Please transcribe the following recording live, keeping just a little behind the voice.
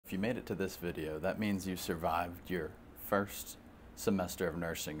If you made it to this video, that means you survived your first semester of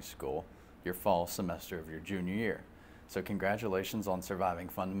nursing school, your fall semester of your junior year. So congratulations on surviving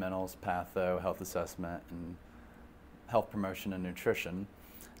fundamentals, patho, health assessment, and health promotion and nutrition.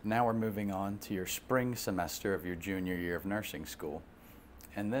 Now we're moving on to your spring semester of your junior year of nursing school.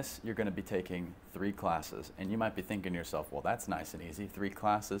 And this, you're going to be taking 3 classes. And you might be thinking to yourself, well, that's nice and easy, 3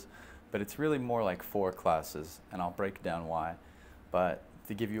 classes. But it's really more like 4 classes, and I'll break down why. But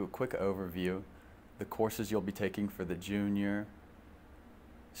to give you a quick overview, the courses you'll be taking for the junior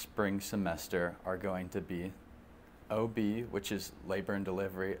spring semester are going to be OB, which is labor and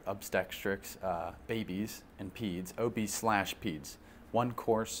delivery, obstetrics, babies, and peds, OB/peds. 1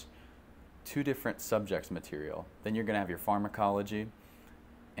 course, 2 different subjects material. Then you're going to have your pharmacology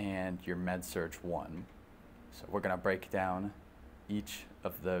and your med-surg 1. So we're going to break down each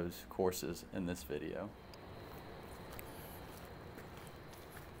of those courses in this video.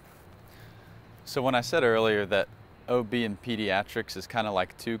 So when I said earlier that OB and pediatrics is kind of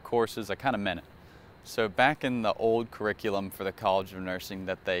like 2 courses, I kind of meant it. So back in the old curriculum for the College of Nursing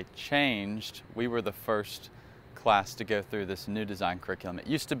that they changed, we were the first class to go through this new design curriculum. It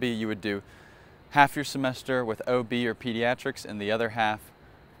used to be you would do half your semester with OB or pediatrics and the other half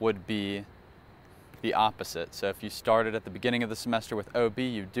would be the opposite. So if you started at the beginning of the semester with OB,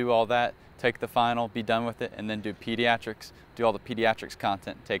 you do all that, take the final, be done with it, and then do pediatrics, do all the pediatrics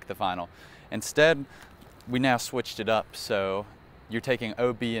content, take the final. Instead, we now switched it up, so you're taking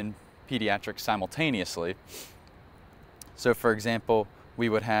OB and pediatrics simultaneously. So for example, we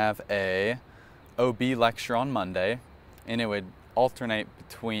would have a OB lecture on Monday, and it would alternate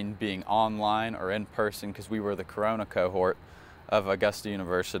between being online or in person because we were the Carona Cohort of Augusta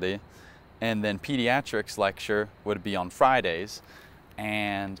University. And then pediatrics lecture would be on Fridays.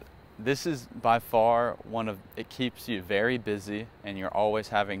 And this is by far it keeps you very busy and you're always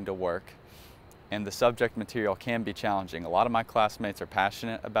having to work. And the subject material can be challenging. A lot of my classmates are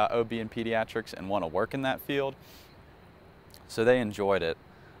passionate about OB and pediatrics and want to work in that field, so they enjoyed it.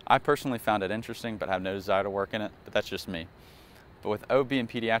 I personally found it interesting, but have no desire to work in it, but that's just me. But with OB and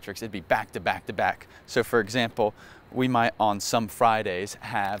pediatrics, it'd be back to back to back. So for example, we might on some Fridays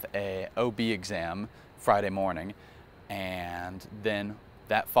have a OB exam Friday morning, and then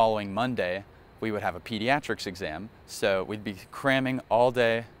that following Monday, we would have a pediatrics exam. So we'd be cramming all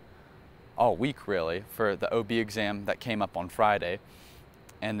day, all week really, for the OB exam that came up on Friday,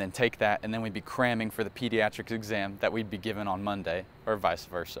 and then take that, and then we'd be cramming for the pediatrics exam that we'd be given on Monday, or vice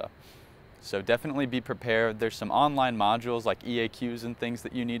versa. So definitely be prepared. There's some online modules like EAQs and things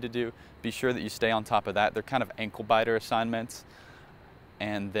that you need to do. Be sure that you stay on top of that. They're kind of ankle biter assignments.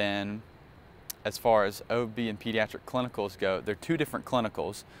 And then as far as OB and pediatric clinicals go, they're 2 different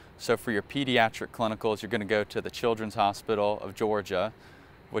clinicals. So for your pediatric clinicals, you're going to go to the Children's Hospital of Georgia,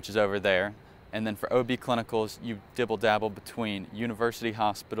 which is over there. And then for OB clinicals, you dibble-dabble between university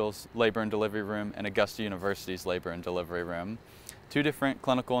hospitals, labor and delivery room, and Augusta University's labor and delivery room. 2 different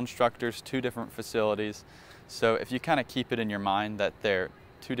clinical instructors, 2 different facilities. So if you kind of keep it in your mind that they're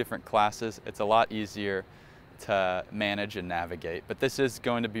 2 different classes, it's a lot easier to manage and navigate. But this is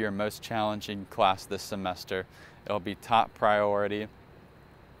going to be your most challenging class this semester. It'll be top priority,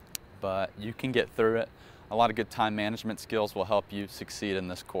 but you can get through it. A lot of good time management skills will help you succeed in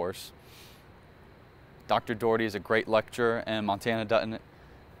this course. Dr. Doherty is a great lecturer, and Montana Dutton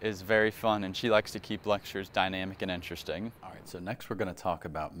is very fun, and she likes to keep lectures dynamic and interesting. All right, so next we're going to talk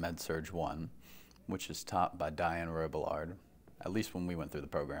about med-surg 1, which is taught by Diane Robillard, at least when we went through the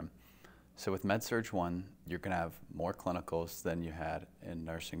program. So with med-surg 1, you're going to have more clinicals than you had in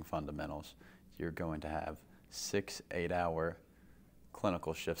nursing fundamentals. You're going to have 6 8-hour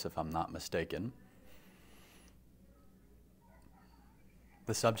clinical shifts, if I'm not mistaken.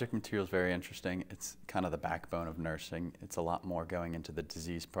 The subject material is very interesting. It's kind of the backbone of nursing. It's a lot more going into the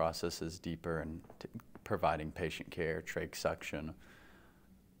disease processes deeper and providing patient care, trach suction,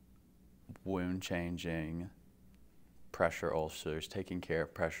 wound changing, pressure ulcers, taking care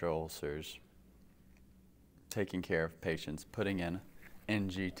of pressure ulcers, taking care of patients, putting in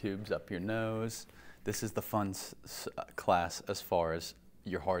NG tubes up your nose. This is the fun class as far as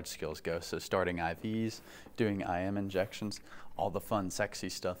your hard skills go. So starting IVs, doing IM injections, all the fun, sexy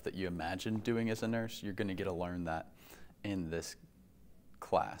stuff that you imagine doing as a nurse, you're going to get to learn that in this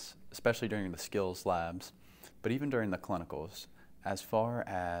class, especially during the skills labs, but even during the clinicals. As far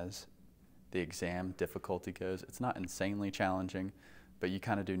as the exam difficulty goes, it's not insanely challenging, but you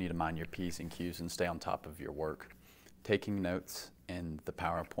kind of do need to mind your P's and Q's and stay on top of your work. Taking notes in the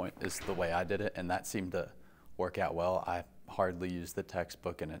PowerPoint is the way I did it, and that seemed to work out well. I hardly used the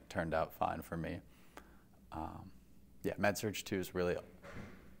textbook, and it turned out fine for me. Yeah, med-surg 2 is really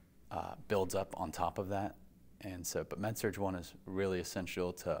builds up on top of that. And so, but Med-Surg 1 is really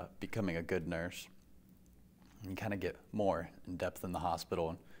essential to becoming a good nurse. You kind of get more in depth in the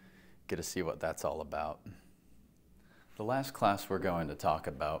hospital and get to see what that's all about. The last class we're going to talk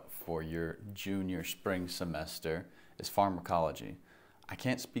about for your junior spring semester is pharmacology. I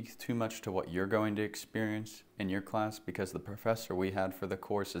can't speak too much to what you're going to experience in your class because the professor we had for the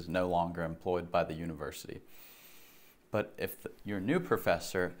course is no longer employed by the university. But if your new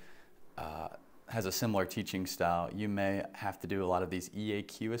professor has a similar teaching style, you may have to do a lot of these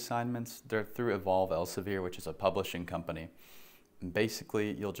EAQ assignments. They're through Evolve Elsevier, which is a publishing company. And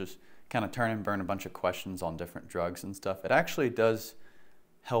basically, you'll just kind of turn and burn a bunch of questions on different drugs and stuff. It actually does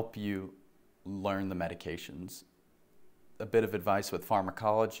help you learn the medications. A bit of advice with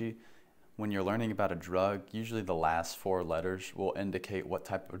pharmacology: when you're learning about a drug, usually the last 4 letters will indicate what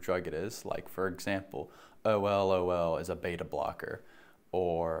type of drug it is. Like, for example, OL is a beta blocker,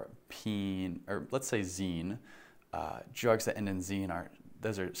 or peen, or let's say zine. Drugs that end in zine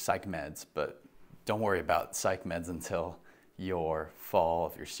those are psych meds, but don't worry about psych meds until your fall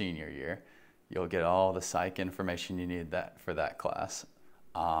of your senior year. You'll get all the psych information you need for that class.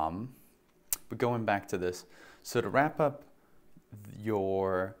 But going back to this, so to wrap up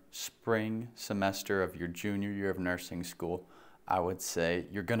your spring semester of your junior year of nursing school, I would say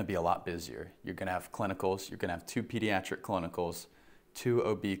you're going to be a lot busier. You're going to have clinicals. You're going to have 2 pediatric clinicals, 2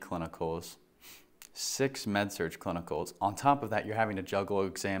 OB clinicals, 6 med-surg clinicals. On top of that, you're having to juggle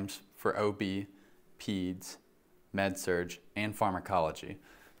exams for OB, peds, med-surg, and pharmacology.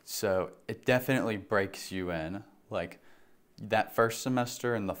 So it definitely breaks you in. Like that first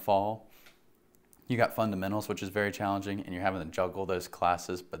semester in the fall, you got fundamentals, which is very challenging, and you're having to juggle those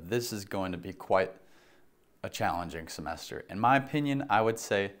classes, but this is going to be quite a challenging semester. In my opinion, I would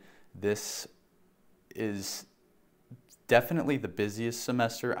say this is definitely the busiest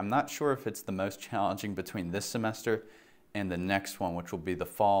semester. I'm not sure if it's the most challenging between this semester and the next one, which will be the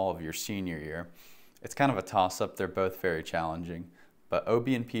fall of your senior year. It's kind of a toss-up. They're both very challenging, but OB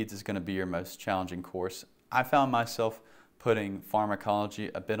and Peds is going to be your most challenging course. I found myself putting pharmacology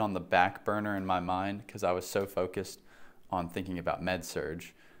a bit on the back burner in my mind because I was so focused on thinking about med-surg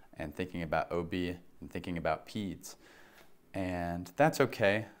and thinking about OB and thinking about Peds. And that's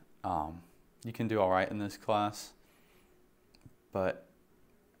okay. You can do all right in this class, but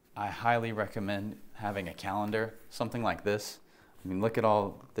I highly recommend having a calendar, something like this. I mean, look at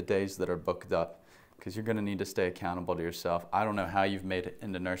all the days that are booked up, because you're going to need to stay accountable to yourself. I don't know how you've made it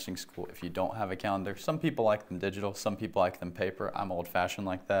into nursing school if you don't have a calendar. Some people like them digital, some people like them paper. I'm old-fashioned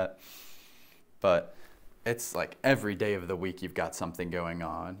like that. But it's like every day of the week you've got something going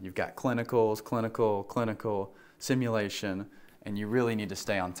on. You've got clinicals, clinical, simulation, and you really need to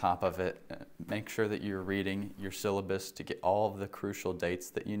stay on top of it. Make sure that you're reading your syllabus to get all of the crucial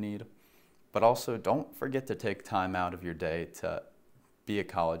dates that you need. But also don't forget to take time out of your day to be a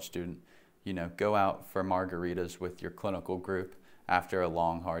college student. You know, go out for margaritas with your clinical group after a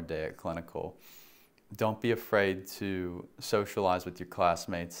long, hard day at clinical. Don't be afraid to socialize with your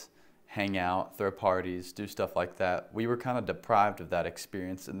classmates, hang out, throw parties, do stuff like that. We were kind of deprived of that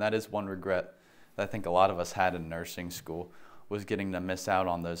experience, and that is one regret that I think a lot of us had in nursing school, was getting to miss out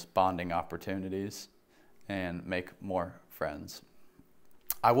on those bonding opportunities and make more friends.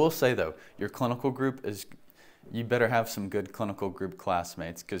 I will say though, your clinical group is, you better have some good clinical group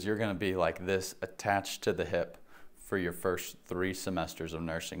classmates, because you're going to be like this, attached to the hip for your first 3 semesters of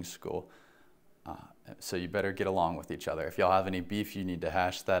nursing school. So you better get along with each other. If y'all have any beef, you need to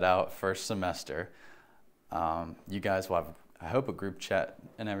hash that out first semester. You guys will have, I hope, a group chat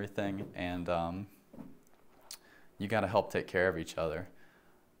and everything, and you got to help take care of each other.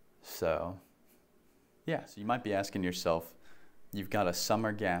 So yeah, so you might be asking yourself, you've got a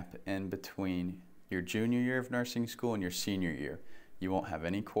summer gap in between your junior year of nursing school and your senior year. You won't have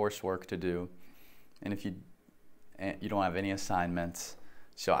any coursework to do, and if you don't have any assignments.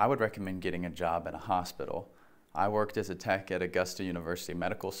 So I would recommend getting a job in a hospital. I worked as a tech at Augusta University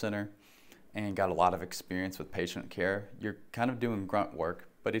Medical Center and got a lot of experience with patient care. You're kind of doing grunt work,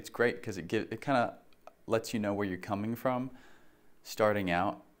 but it's great because it kind of lets you know where you're coming from starting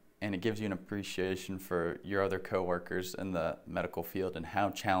out, and it gives you an appreciation for your other coworkers in the medical field and how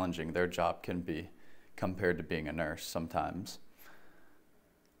challenging their job can be compared to being a nurse sometimes.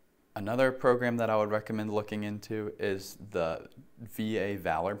 Another program that I would recommend looking into is the VA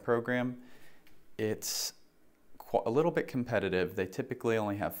Valor program. It's a little bit competitive. They typically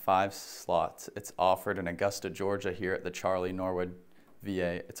only have 5 slots. It's offered in Augusta, Georgia, here at the Charlie Norwood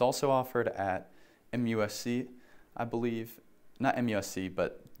VA. It's also offered at MUSC, I believe. Not MUSC,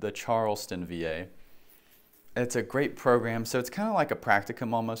 but the Charleston VA. It's a great program. So it's kind of like a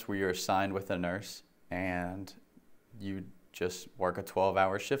practicum almost, where you're assigned with a nurse and you just work a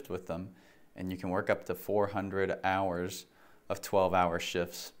 12-hour shift with them, and you can work up to 400 hours of 12-hour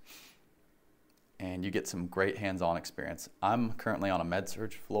shifts, and you get some great hands-on experience. I'm currently on a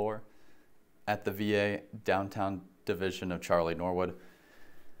med-surg floor at the VA downtown division of Charlie Norwood.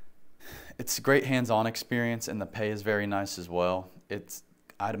 It's a great hands-on experience, and the pay is very nice as well.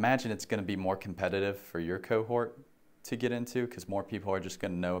 I'd imagine it's going to be more competitive for your cohort to get into, because more people are just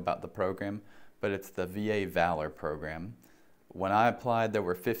going to know about the program, but it's the VA Valor program. When I applied, there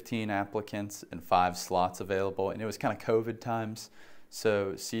were 15 applicants and 5 slots available, and it was kind of COVID times,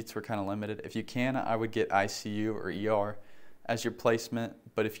 so seats were kind of limited. If you can, I would get ICU or ER as your placement,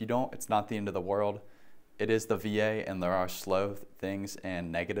 but if you don't, it's not the end of the world. It is the VA, and there are slow things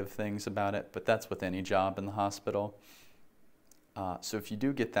and negative things about it, but that's with any job in the hospital. So if you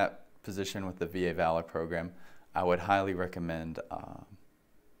do get that position with the VA Valor program, I would highly recommend,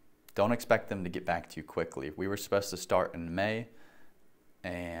 don't expect them to get back to you quickly. We were supposed to start in May,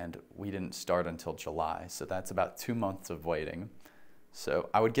 and we didn't start until July, so that's about 2 months of waiting. So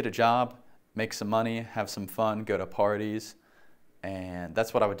I would get a job, make some money, have some fun, go to parties, and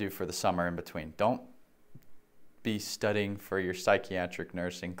that's what I would do for the summer in between. Don't be studying for your psychiatric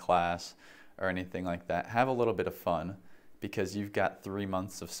nursing class or anything like that. Have a little bit of fun, because you've got 3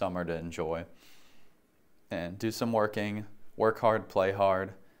 months of summer to enjoy. And do some working, work hard, play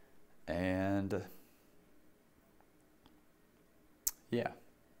hard, and yeah.